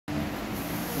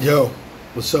Yo,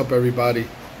 what's up, everybody?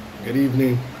 Good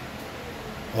evening.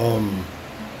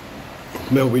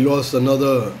 Man, we lost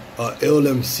another ill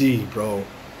MC, bro.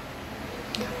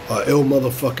 Ill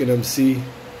motherfucking MC.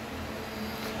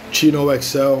 Chino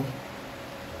XL,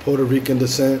 Puerto Rican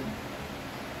descent,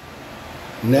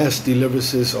 nasty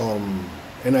lyricist.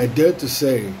 And I dare to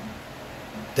say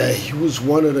that he was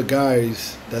one of the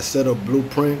guys that set a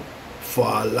blueprint for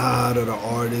a lot of the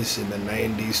artists in the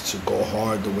 90s to go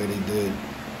hard the way they did.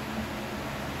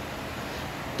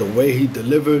 The way he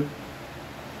delivered,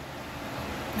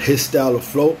 his style of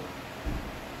flow,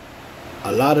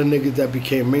 a lot of niggas that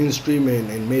became mainstream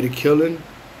and made a killing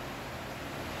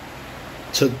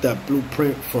took that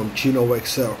blueprint from Chino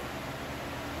XL.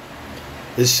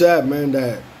 It's sad, man,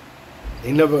 that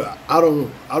they never, I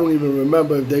don't even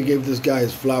remember if they gave this guy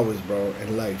his flowers, bro,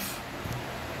 in life.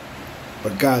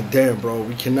 But goddamn, bro,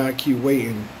 we cannot keep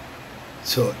waiting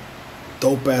till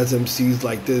dope ass MCs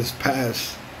like this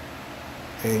pass.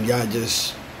 And y'all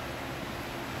just,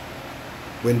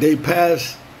 when they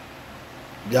pass,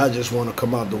 y'all just want to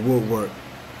come out the woodwork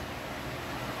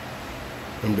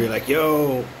and be like,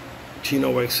 yo,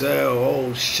 Chino XL,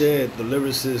 oh shit, the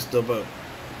lyricist of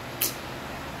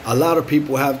a lot of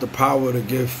people have the power to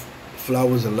give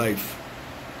flowers in life.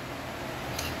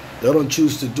 They don't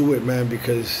choose to do it, man,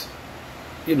 because,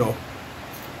 you know,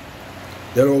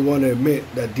 they don't want to admit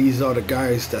that these are the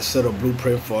guys that set a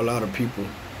blueprint for a lot of people.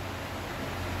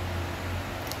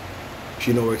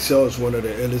 Chino XL is one of the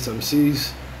illest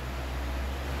MCs.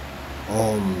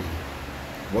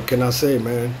 What can I say,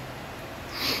 man?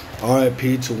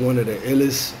 R.I.P. to one of the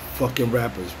illest fucking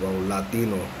rappers, bro.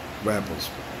 Latino rappers.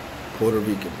 Puerto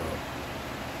Rican, bro.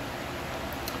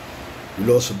 We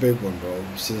lost a big one, bro.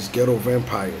 Since Ghetto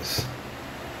Vampires,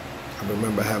 I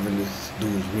remember having this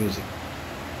dude's music.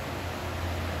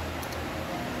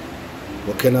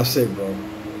 What can I say, bro?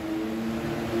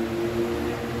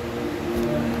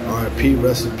 R.I.P.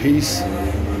 Rest in peace.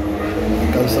 And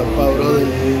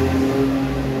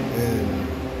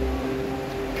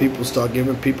people start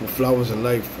giving people flowers in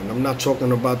life. And I'm not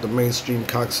talking about the mainstream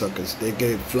cocksuckers. They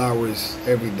get flowers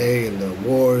every day in the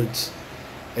awards.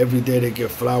 Every day they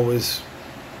get flowers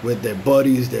with their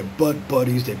buddies, their butt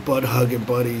buddies, their butt hugging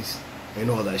buddies, and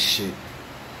all that shit.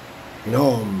 You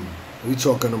know, we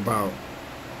talking about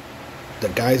the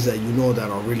guys that you know that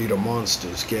are really the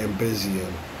monsters, getting busy,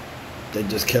 and they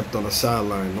just kept on the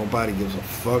sideline. Nobody gives a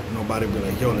fuck. Nobody be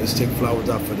like, yo, let's take flowers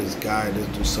out for this guy.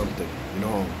 Let's do something, you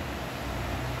know.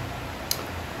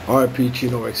 R.I.P.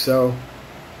 Chino XL.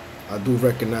 I do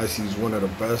recognize he's one of the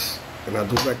best. And I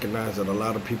do recognize that a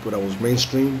lot of people that was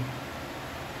mainstream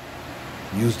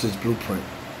used his blueprint.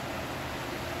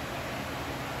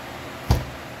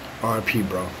 R.I.P.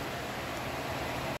 bro.